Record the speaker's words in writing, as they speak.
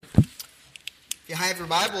If you have your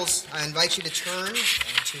Bibles, I invite you to turn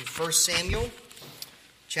to 1 Samuel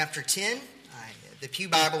chapter 10. The Pew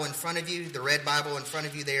Bible in front of you, the red Bible in front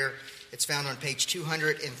of you there, it's found on page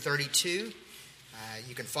 232.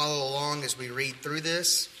 You can follow along as we read through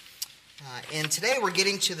this. And today we're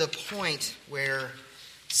getting to the point where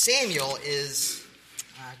Samuel is,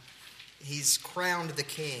 he's crowned the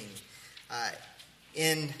king.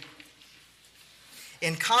 In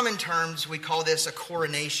common terms, we call this a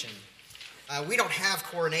coronation. We don't have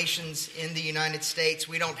coronations in the United States.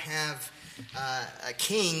 We don't have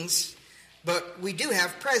kings, but we do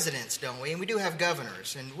have presidents, don't we? And we do have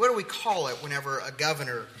governors. And what do we call it whenever a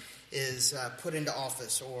governor is put into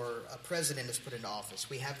office or a president is put into office?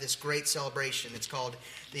 We have this great celebration. It's called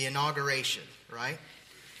the inauguration, right?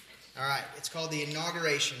 All right, it's called the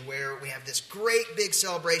inauguration, where we have this great big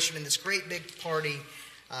celebration and this great big party.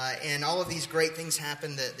 And all of these great things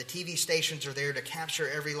happen. The TV stations are there to capture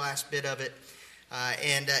every last bit of it.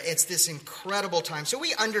 And it's this incredible time. So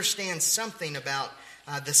we understand something about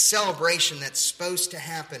the celebration that's supposed to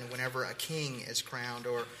happen whenever a king is crowned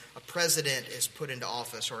or a president is put into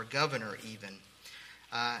office or a governor even.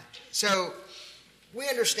 So we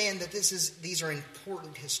understand that these are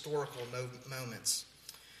important historical moments.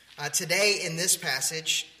 Today in this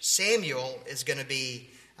passage, Samuel is going to be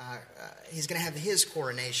he's going to have his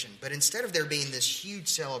coronation. But instead of there being this huge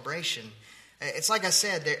celebration, it's like I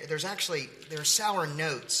said, there are sour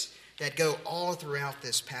notes that go all throughout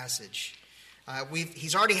this passage.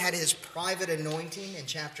 He's already had his private anointing in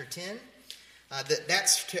chapter 10.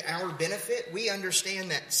 That's to our benefit. We understand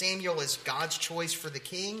that Samuel is God's choice for the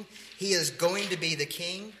king. He is going to be the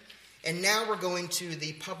king. And now we're going to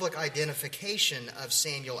the public identification of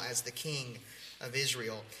Samuel as the king of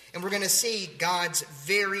Israel. And we're going to see God's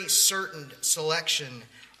very certain selection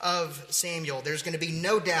of Samuel. There's going to be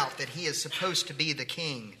no doubt that he is supposed to be the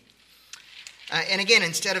king. And again,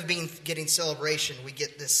 instead of getting celebration, we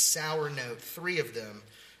get this sour note, 3 of them,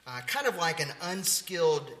 kind of like an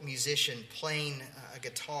unskilled musician playing a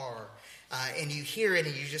guitar. And you hear it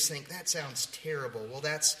and you just think, that sounds terrible. Well,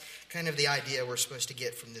 that's kind of the idea we're supposed to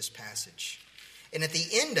get from this passage. And at the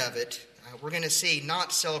end of it, we're going to see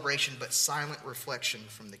not celebration, but silent reflection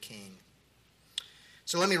from the king.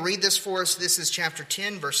 So let me read this for us. This is chapter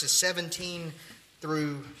 10, verses 17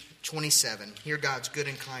 through 27. Hear God's good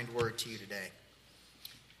and kind word to you today.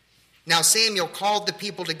 Now Samuel called the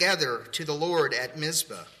people together to the Lord at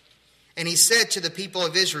Mizpah. And he said to the people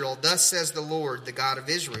of Israel, "Thus says the Lord, the God of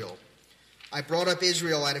Israel, I brought up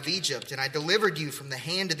Israel out of Egypt, and I delivered you from the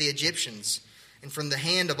hand of the Egyptians and from the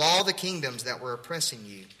hand of all the kingdoms that were oppressing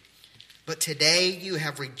you. But today you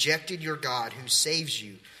have rejected your God who saves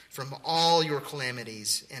you from all your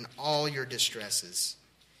calamities and all your distresses.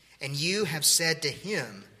 And you have said to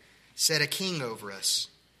him, set a king over us.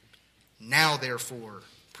 Now therefore,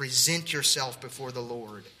 present yourself before the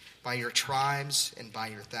Lord by your tribes and by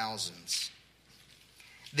your thousands."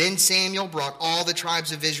 Then Samuel brought all the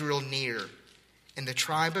tribes of Israel near, and the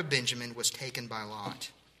tribe of Benjamin was taken by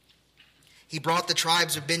lot. He brought the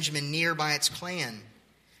tribes of Benjamin near by its clan,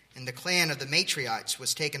 and the clan of the Matriites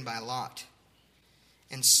was taken by lot.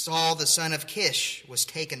 And Saul the son of Kish was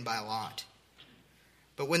taken by lot.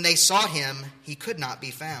 But when they sought him, he could not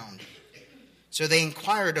be found. So they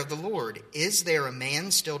inquired of the Lord, "Is there a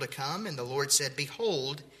man still to come?" And the Lord said,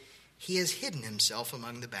 "Behold, he has hidden himself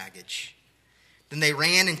among the baggage." Then they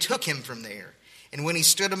ran and took him from there. And when he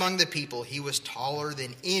stood among the people, he was taller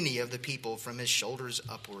than any of the people from his shoulders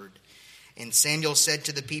upward. And Samuel said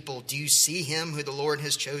to the people, "Do you see him who the Lord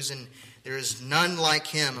has chosen? There is none like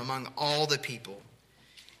him among all the people."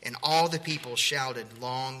 And all the people shouted,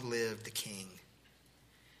 "Long live the king."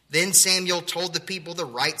 Then Samuel told the people the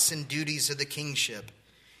rights and duties of the kingship.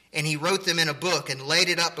 And he wrote them in a book and laid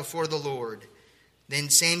it up before the Lord. Then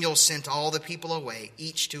Samuel sent all the people away,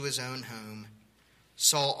 each to his own home.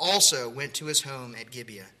 Saul also went to his home at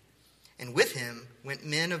Gibeah. And with him went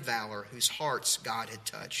men of valor whose hearts God had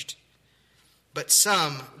touched. But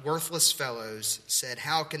some worthless fellows said,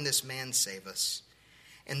 "How can this man save us?"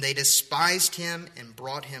 And they despised him and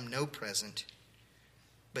brought him no present.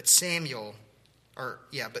 But Saul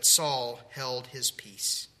held his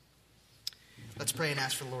peace. Let's pray and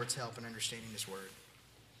ask for the Lord's help in understanding his word.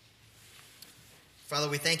 Father,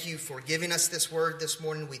 we thank you for giving us this word this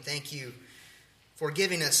morning. We thank you for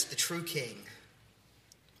giving us the true king.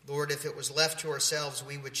 Lord, if it was left to ourselves,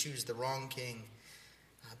 we would choose the wrong king.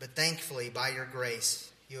 But thankfully, by your grace,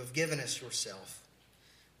 you have given us yourself.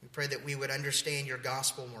 We pray that we would understand your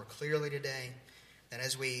gospel more clearly today, that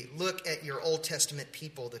as we look at your Old Testament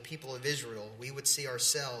people, the people of Israel, we would see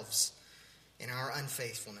ourselves in our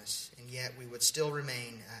unfaithfulness, and yet we would still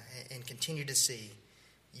remain and continue to see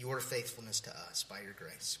your faithfulness to us by your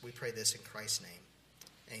grace. We pray this in Christ's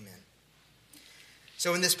name. Amen.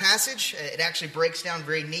 So in this passage, it actually breaks down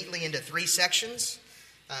very neatly into three sections.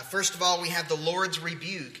 First of all, we have the Lord's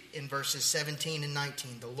rebuke in verses 17 and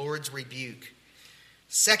 19, the Lord's rebuke.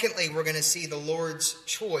 Secondly, we're going to see the Lord's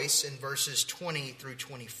choice in verses 20 through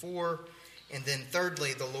 24. And then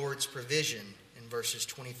thirdly, the Lord's provision in verses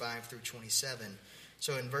 25 through 27.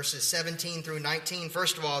 So in verses 17 through 19,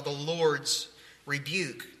 first of all, the Lord's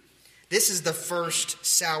rebuke. This is the first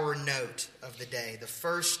sour note of the day, the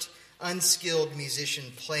first unskilled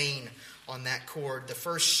musician playing on that chord, the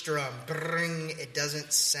first strum. Bring, it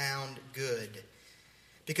doesn't sound good.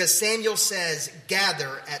 Because Samuel says,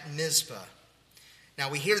 gather at Mizpah. Now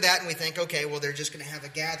we hear that and we think, okay, well, they're just going to have a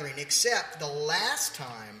gathering. Except the last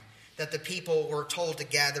time that the people were told to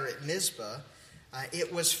gather at Mizpah,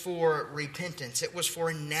 it was for repentance. It was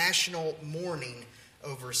for national mourning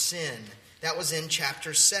over sin. That was in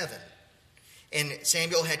chapter 7. And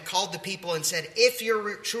Samuel had called the people and said, if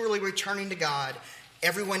you're truly returning to God,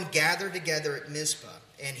 everyone gather together at Mizpah.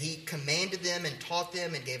 And he commanded them and taught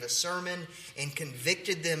them and gave a sermon and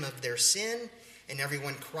convicted them of their sin. And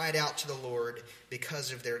everyone cried out to the Lord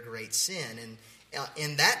because of their great sin. And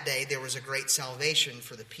in that day, there was a great salvation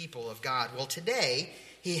for the people of God. Well, today,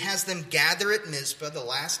 he has them gather at Mizpah. The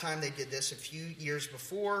last time they did this a few years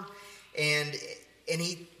before. And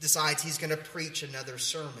he decides he's going to preach another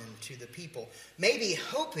sermon to the people. Maybe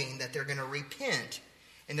hoping that they're going to repent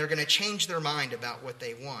and they're going to change their mind about what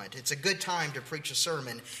they want. It's a good time to preach a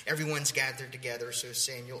sermon. Everyone's gathered together, so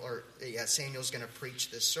Samuel's going to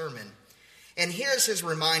preach this sermon. And here's his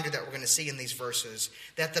reminder that we're going to see in these verses,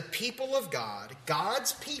 that the people of God,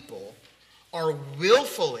 God's people, are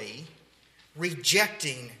willfully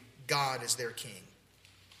rejecting God as their king.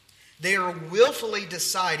 They are willfully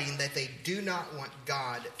deciding that they do not want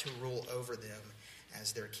God to rule over them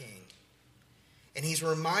as their king. And he's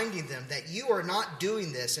reminding them that you are not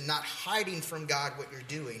doing this and not hiding from God what you're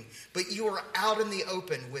doing, but you are out in the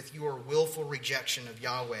open with your willful rejection of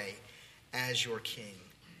Yahweh as your king.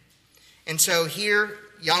 And so here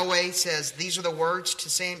Yahweh says, these are the words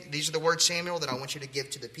Samuel that I want you to give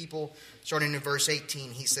to the people. Starting in verse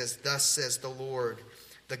 18, he says, thus says the Lord,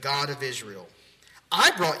 the God of Israel.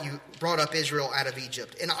 I brought up Israel out of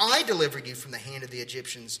Egypt, and I delivered you from the hand of the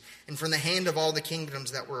Egyptians and from the hand of all the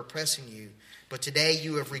kingdoms that were oppressing you. But today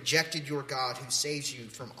you have rejected your God who saves you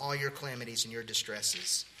from all your calamities and your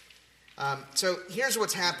distresses. So here's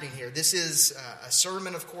what's happening here. This is a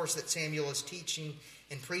sermon, of course, that Samuel is teaching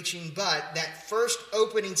and preaching. But that first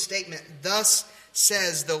opening statement, thus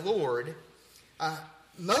says the Lord,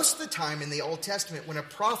 most of the time in the Old Testament, when a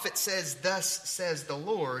prophet says, thus says the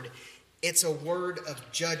Lord, it's a word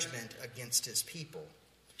of judgment against his people.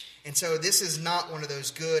 And so this is not one of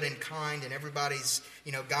those good and kind and everybody's,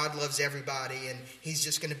 God loves everybody and he's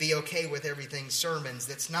just going to be okay with everything sermons.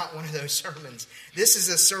 That's not one of those sermons. This is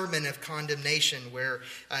a sermon of condemnation where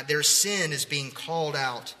their sin is being called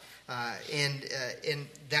out. And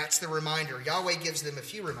that's the reminder. Yahweh gives them a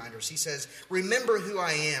few reminders. He says, remember who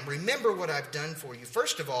I am. Remember what I've done for you.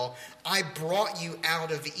 First of all, I brought you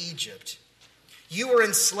out of Egypt. You were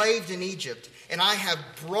enslaved in Egypt, and I have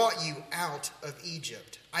brought you out of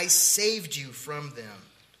Egypt. I saved you from them.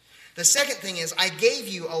 The second thing is, I gave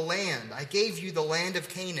you a land. I gave you the land of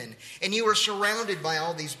Canaan, and you were surrounded by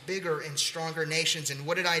all these bigger and stronger nations. And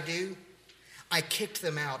what did I do? I kicked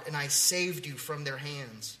them out, and I saved you from their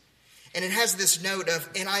hands. And it has this note of,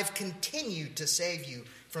 and I've continued to save you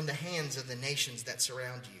from the hands of the nations that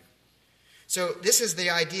surround you. So this is the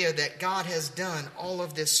idea that God has done all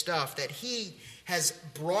of this stuff, that he has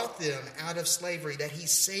brought them out of slavery, that he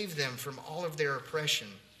saved them from all of their oppression.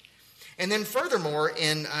 And then furthermore,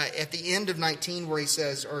 at the end of 19, where he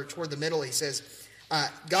says, or toward the middle, he says,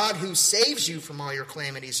 God who saves you from all your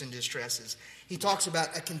calamities and distresses. He talks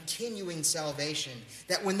about a continuing salvation,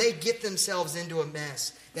 that when they get themselves into a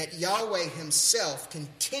mess, that Yahweh himself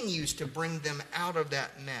continues to bring them out of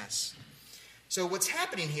that mess. So what's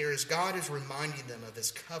happening here is God is reminding them of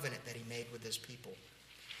this covenant that he made with his people.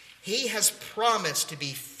 He has promised to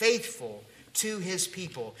be faithful to his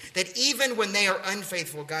people. That even when they are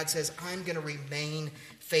unfaithful, God says, I'm going to remain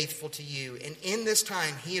faithful to you. And in this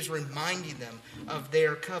time, he is reminding them of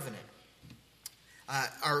their covenant.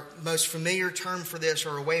 Our most familiar term for this,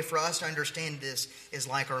 or a way for us to understand this, is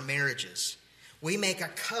like our marriages. We make a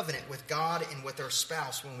covenant with God and with our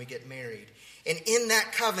spouse when we get married. And in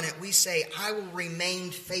that covenant, we say, I will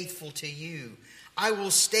remain faithful to you. I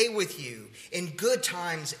will stay with you in good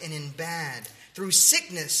times and in bad, through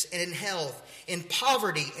sickness and in health, in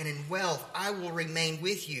poverty and in wealth. I will remain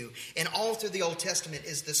with you. And all through the Old Testament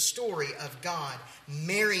is the story of God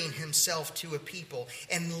marrying himself to a people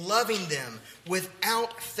and loving them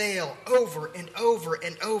without fail over and over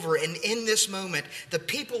and over. And in this moment, the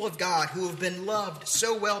people of God who have been loved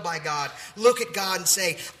so well by God look at God and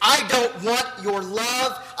say, I don't want your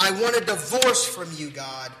love. I want a divorce from you,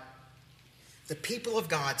 God. The people of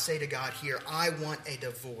God say to God here, I want a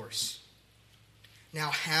divorce. Now,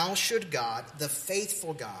 how should God, the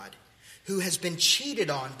faithful God, who has been cheated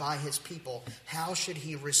on by his people, how should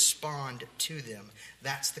he respond to them?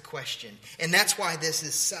 That's the question. And that's why this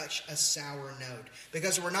is such a sour note.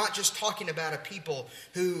 Because we're not just talking about a people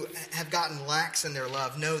who have gotten lax in their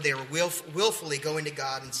love. No, they're willfully going to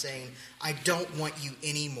God and saying, I don't want you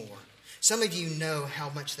anymore. Some of you know how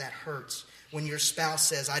much that hurts when your spouse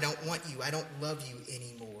says, I don't want you, I don't love you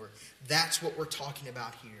anymore. That's what we're talking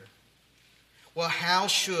about here. Well, how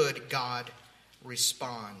should God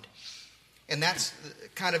respond? And that's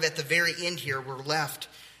kind of at the very end here, we're left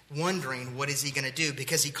wondering what is he going to do,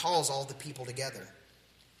 because he calls all the people together.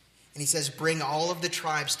 And he says, bring all of the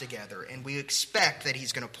tribes together. And we expect that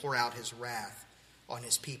he's going to pour out his wrath on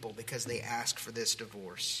his people because they asked for this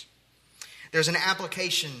divorce. There's an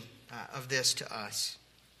application of this to us.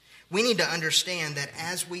 We need to understand that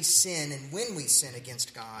as we sin and when we sin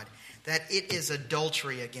against God, that it is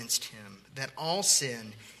adultery against him, that all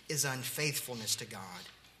sin is unfaithfulness to God.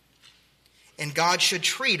 And God should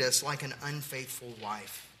treat us like an unfaithful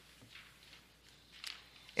wife.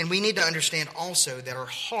 And we need to understand also that our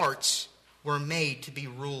hearts were made to be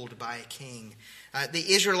ruled by a king.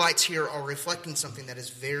 The Israelites here are reflecting something that is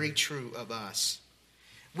very true of us.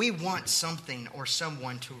 We want something or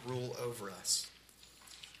someone to rule over us.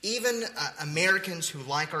 Even Americans who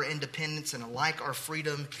like our independence and like our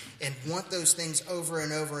freedom and want those things over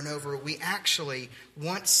and over and over, we actually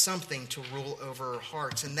want something to rule over our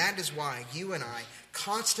hearts. And that is why you and I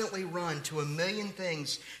constantly run to a million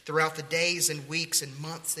things throughout the days and weeks and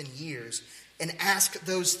months and years and ask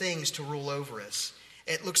those things to rule over us.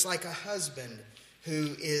 It looks like a husband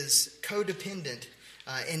who is codependent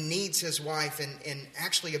and needs his wife and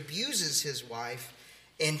actually abuses his wife.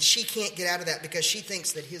 And she can't get out of that because she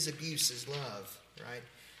thinks that his abuse is love, right?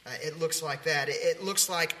 It looks like that. It looks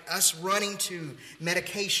like us running to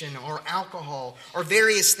medication or alcohol or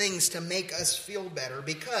various things to make us feel better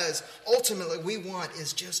because ultimately we want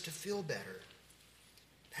is just to feel better.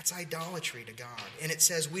 That's idolatry to God. And it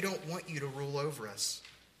says we don't want you to rule over us.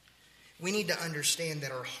 We need to understand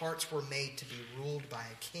that our hearts were made to be ruled by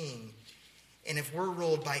a king. And if we're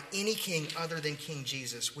ruled by any king other than King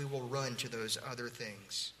Jesus, we will run to those other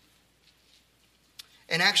things.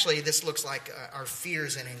 And actually, this looks like our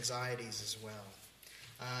fears and anxieties as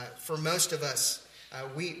well. For most of us,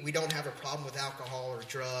 we don't have a problem with alcohol or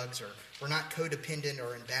drugs, or we're not codependent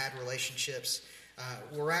or in bad relationships.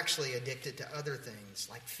 We're actually addicted to other things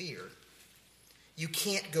like fear. You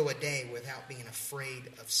can't go a day without being afraid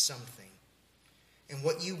of something. And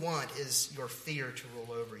what you want is your fear to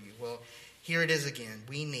rule over you. Well, here it is again.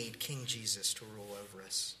 We need King Jesus to rule over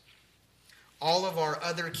us. All of our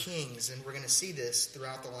other kings, and we're going to see this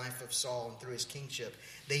throughout the life of Saul and through his kingship,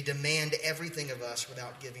 they demand everything of us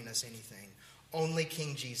without giving us anything. Only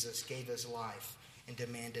King Jesus gave his life and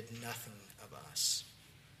demanded nothing of us.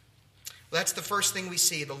 Well, that's the first thing we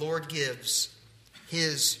see. The Lord gives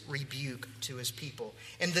his rebuke to his people.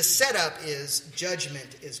 And the setup is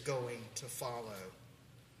judgment is going to follow.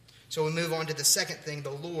 So we move on to the second thing,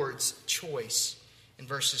 the Lord's choice, in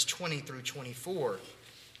verses 20 through 24.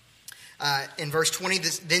 In verse 20,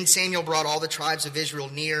 then Samuel brought all the tribes of Israel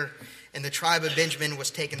near, and the tribe of Benjamin was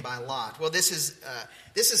taken by lot. Well, this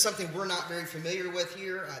is something we're not very familiar with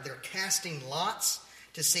here. They're casting lots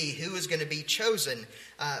to see who is going to be chosen.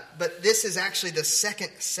 But this is actually the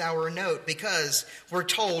second sour note, because we're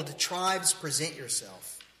told, tribes, present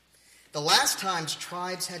yourself. The last times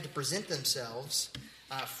tribes had to present themselves,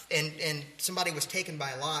 and somebody was taken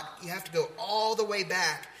by lot, you have to go all the way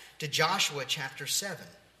back to Joshua chapter 7.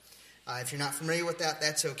 If you're not familiar with that,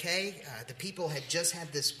 that's okay. The people had just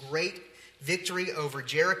had this great victory over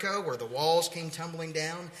Jericho where the walls came tumbling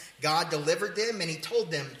down. God delivered them, and he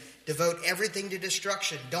told them, devote everything to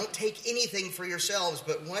destruction. Don't take anything for yourselves.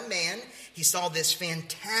 But one man, he saw this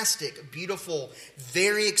fantastic, beautiful,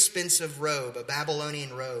 very expensive robe, a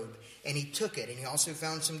Babylonian robe, and he took it. And he also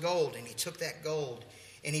found some gold, and he took that gold.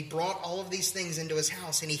 And he brought all of these things into his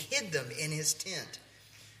house, and he hid them in his tent.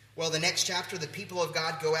 Well, the next chapter, the people of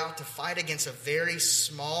God go out to fight against a very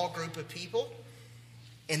small group of people.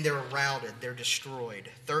 and they're routed, they're destroyed.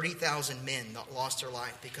 30,000 men that lost their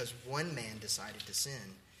life because one man decided to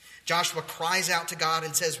sin. Joshua cries out to God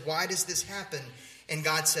and says, why does this happen? And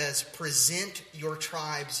God says, present your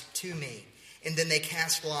tribes to me. And then they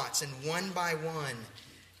cast lots, and one by one,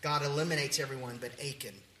 God eliminates everyone but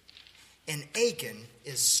Achan. And Achan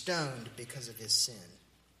is stoned because of his sin.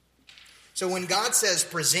 So when God says,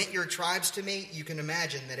 present your tribes to me, you can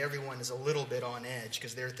imagine that everyone is a little bit on edge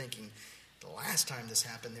because they're thinking, the last time this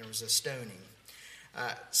happened, there was a stoning.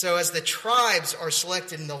 So as the tribes are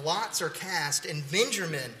selected and the lots are cast, and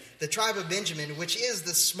Benjamin, the tribe of Benjamin, which is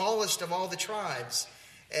the smallest of all the tribes,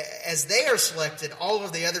 as they are selected, all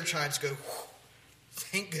of the other tribes go,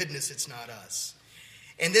 thank goodness it's not us.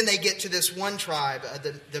 And then they get to this one tribe,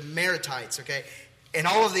 the Meritites, okay? And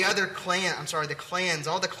all of the other clans, all the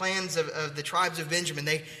clans of the tribes of Benjamin,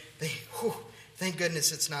 they thank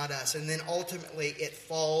goodness it's not us. And then ultimately it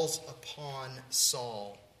falls upon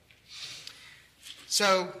Saul.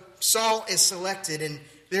 So Saul is selected, and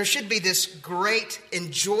there should be this great and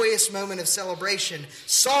joyous moment of celebration.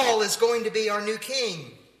 Saul is going to be our new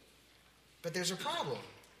king. But there's a problem.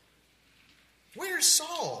 Where's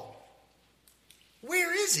Saul?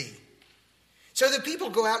 Where is he? So the people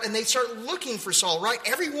go out and they start looking for Saul, right?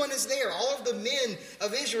 Everyone is there. All of the men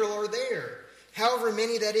of Israel are there. However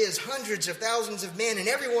many that is, hundreds of thousands of men, and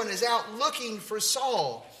everyone is out looking for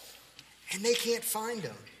Saul. And they can't find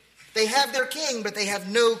him. They have their king, but they have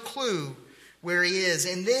no clue where he is.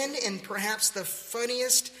 And then, in perhaps the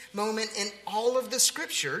funniest moment in all of the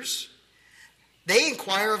scriptures, they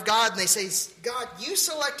inquire of God and they say, God, you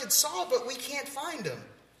selected Saul, but we can't find him.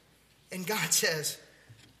 And God says,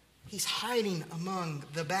 he's hiding among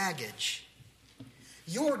the baggage.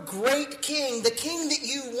 Your great king, the king that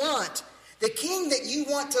you want, the king that you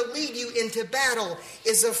want to lead you into battle,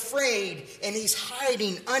 is afraid, and he's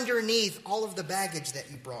hiding underneath all of the baggage that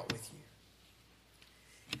you brought with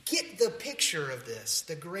you. Get the picture of this.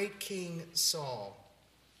 The great King Saul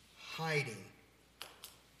hiding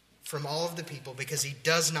from all of the people because he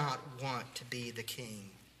does not want to be the king.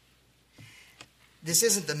 This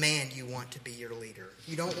isn't the man you want to be your leader.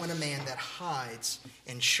 You don't want a man that hides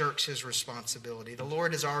and shirks his responsibility. The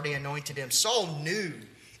Lord has already anointed him. Saul knew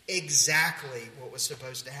exactly what was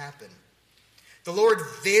supposed to happen. The Lord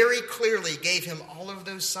very clearly gave him all of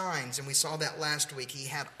those signs, and we saw that last week. He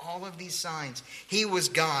had all of these signs. He was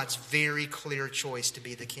God's very clear choice to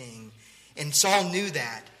be the king. And Saul knew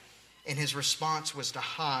that, and his response was to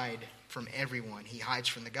hide from everyone. He hides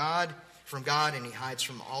from God, and he hides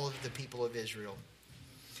from all of the people of Israel.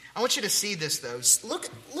 I want you to see this, though. Look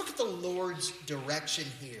at the Lord's direction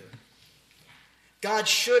here. God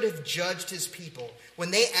should have judged his people.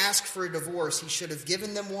 When they asked for a divorce, he should have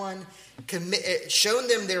given them one, shown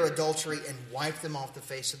them their adultery, and wiped them off the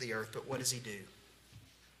face of the earth. But what does he do?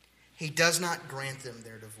 He does not grant them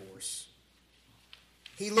their divorce.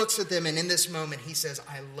 He looks at them, and in this moment, he says,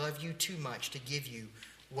 I love you too much to give you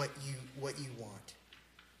what you want.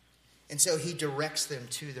 And so he directs them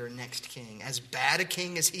to their next king. As bad a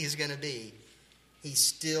king as he is going to be, he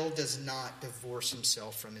still does not divorce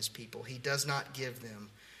himself from his people. He does not give them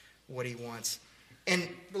what he wants. And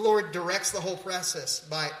the Lord directs the whole process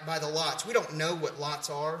by the lots. We don't know what lots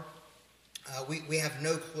are. We have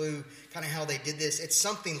no clue kind of how they did this. It's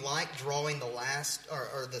something like drawing the last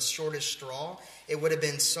or the shortest straw. It would have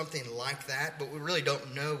been something like that, but we really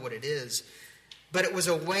don't know what it is. But it was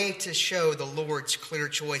a way to show the Lord's clear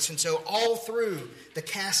choice. And so all through the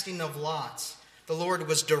casting of lots, the Lord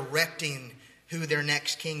was directing who their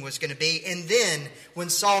next king was going to be. And then when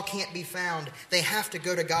Saul can't be found, they have to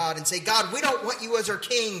go to God and say, God, we don't want you as our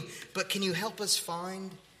king, but can you help us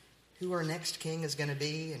find who our next king is going to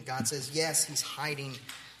be? And God says, yes, he's hiding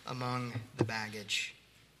among the baggage.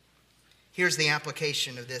 Here's the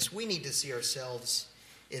application of this. We need to see ourselves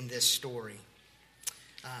in this story.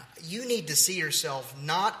 You need to see yourself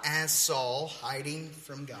not as Saul hiding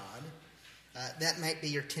from God. That might be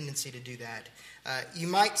your tendency to do that. You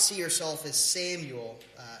might see yourself as Samuel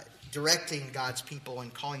directing God's people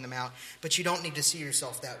and calling them out, but you don't need to see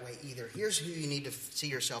yourself that way either. Here's who you need to see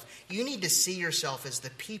yourself. You need to see yourself as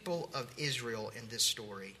the people of Israel in this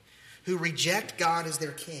story, who reject God as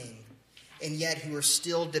their king, and yet who are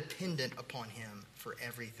still dependent upon him for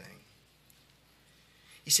everything.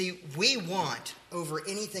 You see, we want, over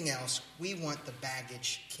anything else, we want the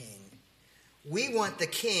baggage king. We want the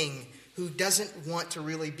king who doesn't want to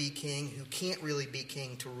really be king, who can't really be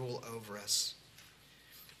king, to rule over us.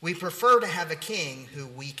 We prefer to have a king who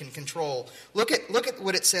we can control. Look at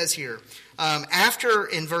what it says here.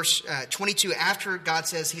 In verse 22, after God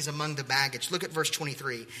says he's among the baggage, look at verse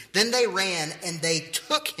 23. Then they ran and they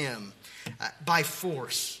took him by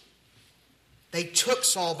force. They took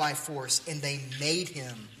Saul by force and they made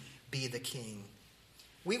him be the king.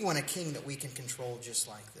 We want a king that we can control just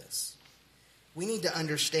like this. We need to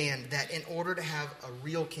understand that in order to have a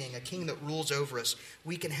real king, a king that rules over us,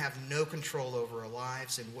 we can have no control over our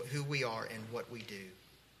lives and who we are and what we do.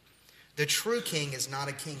 The true king is not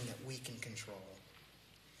a king that we can control.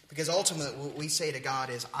 Because ultimately what we say to God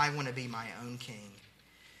is, I want to be my own king.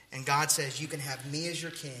 And God says, you can have me as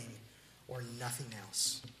your king or nothing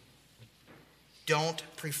else. Don't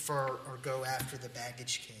prefer or go after the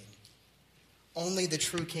baggage king. Only the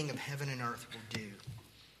true king of heaven and earth will do.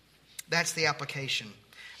 That's the application.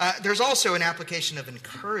 There's also an application of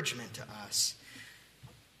encouragement to us.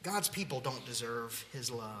 God's people don't deserve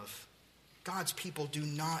his love. God's people do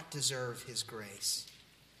not deserve his grace.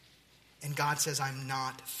 And God says, I'm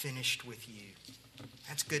not finished with you.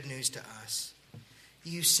 That's good news to us.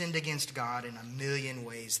 You sinned against God in a million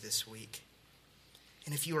ways this week.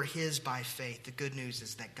 And if you are his by faith, the good news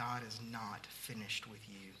is that God is not finished with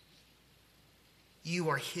you. You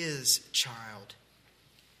are his child.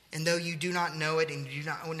 And though you do not know it and you do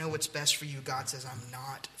not know what's best for you, God says, I'm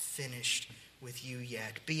not finished with you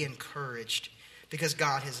yet. Be encouraged because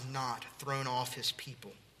God has not thrown off his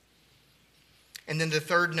people. And then the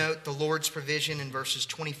third note, the Lord's provision in verses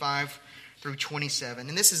 25 through 27.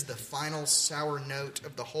 And this is the final sour note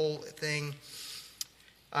of the whole thing.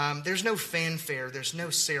 There's no fanfare. There's no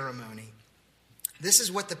ceremony. This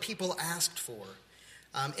is what the people asked for.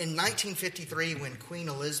 In 1953, when Queen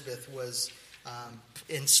Elizabeth was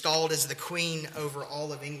installed as the queen over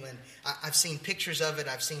all of England, I've seen pictures of it.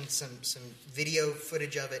 I've seen some video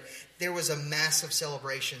footage of it. There was a massive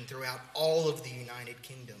celebration throughout all of the United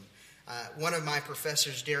Kingdom. One of my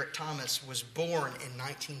professors, Derek Thomas, was born in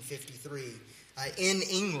 1953 in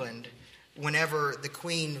England. Whenever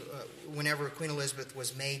Queen Elizabeth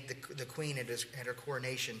was made the queen at her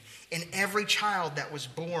coronation. And every child that was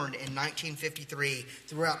born in 1953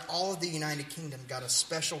 throughout all of the United Kingdom got a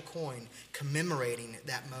special coin commemorating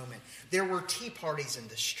that moment. There were tea parties in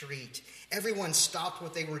the street. Everyone stopped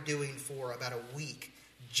what they were doing for about a week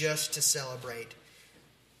just to celebrate.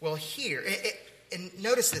 Well, here, and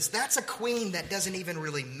notice this, that's a queen that doesn't even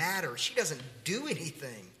really matter. She doesn't do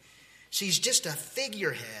anything. She's just a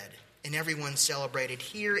figurehead. And everyone celebrated.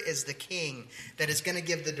 Here is the king that is going to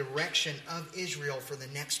give the direction of Israel for the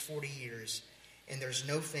next 40 years. And there's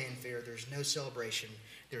no fanfare. There's no celebration.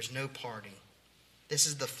 There's no party. This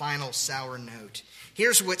is the final sour note.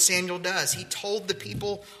 Here's what Samuel does. He told the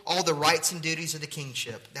people all the rights and duties of the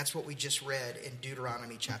kingship. That's what we just read in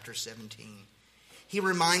Deuteronomy chapter 17. He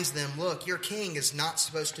reminds them, look, your king is not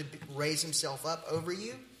supposed to raise himself up over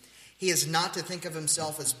you. He is not to think of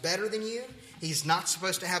himself as better than you. He's not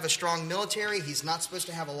supposed to have a strong military. He's not supposed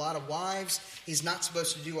to have a lot of wives. He's not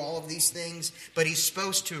supposed to do all of these things. But he's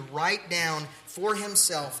supposed to write down for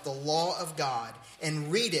himself the law of God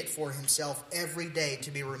and read it for himself every day to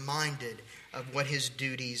be reminded of what his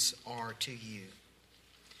duties are to you.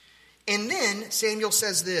 And then Samuel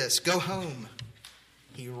says this, go home.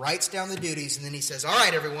 He writes down the duties and then he says, all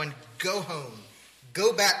right, everyone, go home.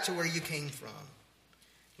 Go back to where you came from.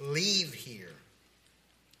 Leave here.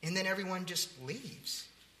 And then everyone just leaves.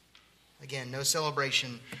 Again, no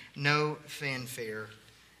celebration, no fanfare.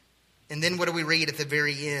 And then what do we read at the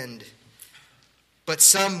very end? But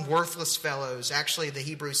some worthless fellows, actually the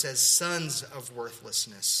Hebrew says sons of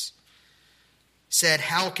worthlessness, said,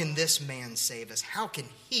 how can this man save us? How can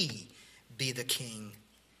he be the king?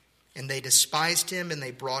 And they despised him and they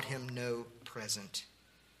brought him no present.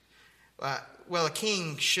 Well, a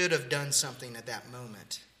king should have done something at that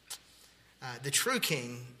moment. The true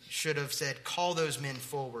king should have said, call those men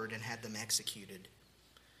forward and had them executed.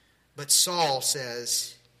 But Saul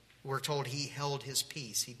says, we're told he held his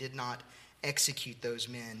peace. He did not execute those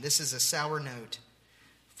men. This is a sour note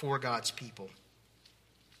for God's people.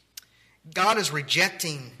 God is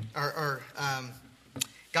rejecting,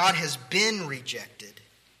 God has been rejected.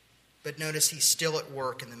 But notice he's still at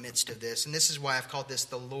work in the midst of this. And this is why I've called this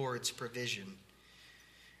the Lord's provision.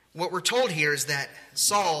 What we're told here is that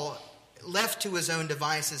Saul, left to his own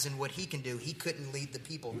devices and what he can do, he couldn't lead the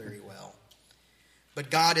people very well. But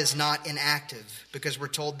God is not inactive, because we're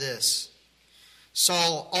told this.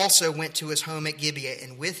 Saul also went to his home at Gibeah,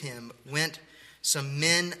 and with him went some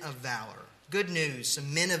men of valor. Good news,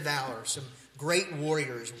 some men of valor, some great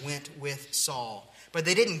warriors went with Saul. But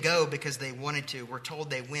they didn't go because they wanted to. We're told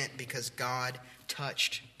they went because God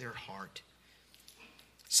touched their heart.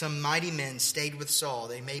 Some mighty men stayed with Saul.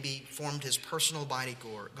 They maybe formed his personal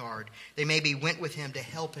bodyguard. They maybe went with him to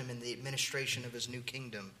help him in the administration of his new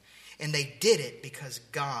kingdom. And they did it because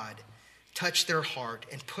God touch their heart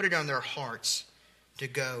and put it on their hearts to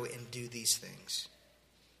go and do these things.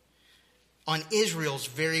 On Israel's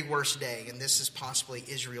very worst day, and this is possibly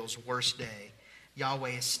Israel's worst day,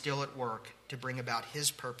 Yahweh is still at work to bring about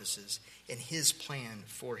his purposes and his plan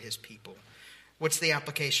for his people. What's the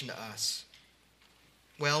application to us?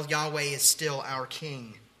 Well, Yahweh is still our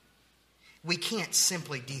king. We can't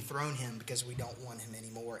simply dethrone him because we don't want him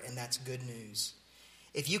anymore, and that's good news.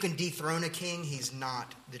 If you can dethrone a king, he's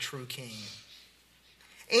not the true king.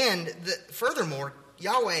 And furthermore,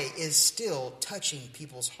 Yahweh is still touching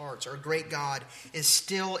people's hearts. Our great God is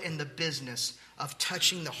still in the business of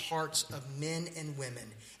touching the hearts of men and women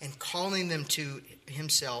and calling them to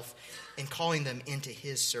himself and calling them into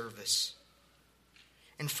his service.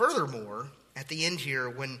 And furthermore, at the end here,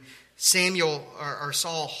 when Samuel or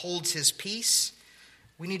Saul holds his peace,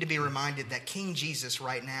 we need to be reminded that King Jesus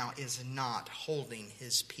right now is not holding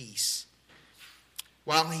his peace.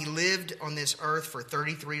 While he lived on this earth for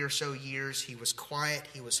 33 or so years, he was quiet,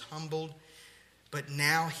 he was humbled, but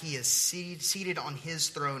now he is seated on his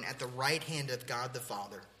throne at the right hand of God the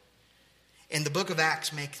Father. And the book of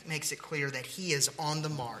Acts makes it clear that he is on the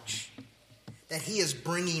march, that he is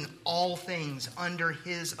bringing all things under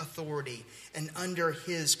his authority and under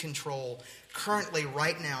his control. Currently,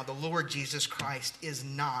 right now, the Lord Jesus Christ is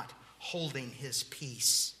not holding his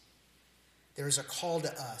peace. There is a call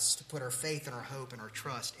to us to put our faith and our hope and our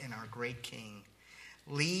trust in our great King.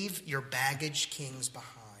 Leave your baggage kings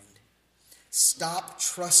behind. Stop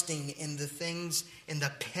trusting in the things, in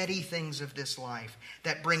the petty things of this life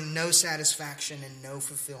that bring no satisfaction and no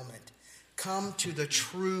fulfillment. Come to the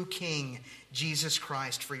true King, Jesus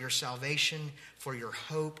Christ, for your salvation, for your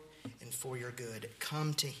hope, and for your good.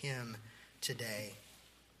 Come to him today.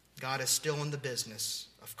 God is still in the business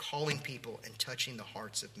of calling people and touching the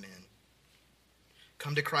hearts of men.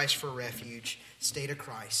 Come to Christ for refuge. Stay to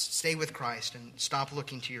Christ. Stay with Christ and stop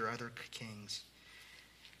looking to your other kings.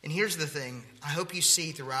 And here's the thing. I hope you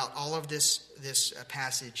see throughout all of this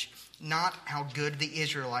passage not how good the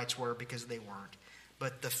Israelites were because they weren't,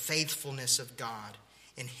 but the faithfulness of God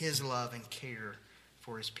and his love and care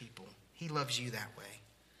for his people. He loves you that way.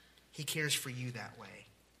 He cares for you that way.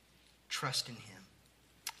 Trust in him.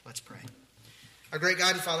 Let's pray. Our great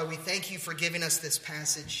God and Father, we thank you for giving us this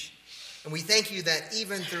passage. And we thank you that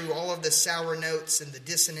even through all of the sour notes and the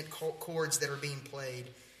dissonant chords that are being played,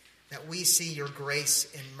 that we see your grace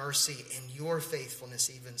and mercy and your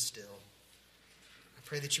faithfulness even still. I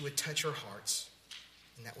pray that you would touch our hearts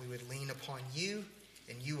and that we would lean upon you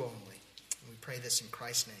and you only. And we pray this in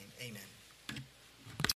Christ's name. Amen.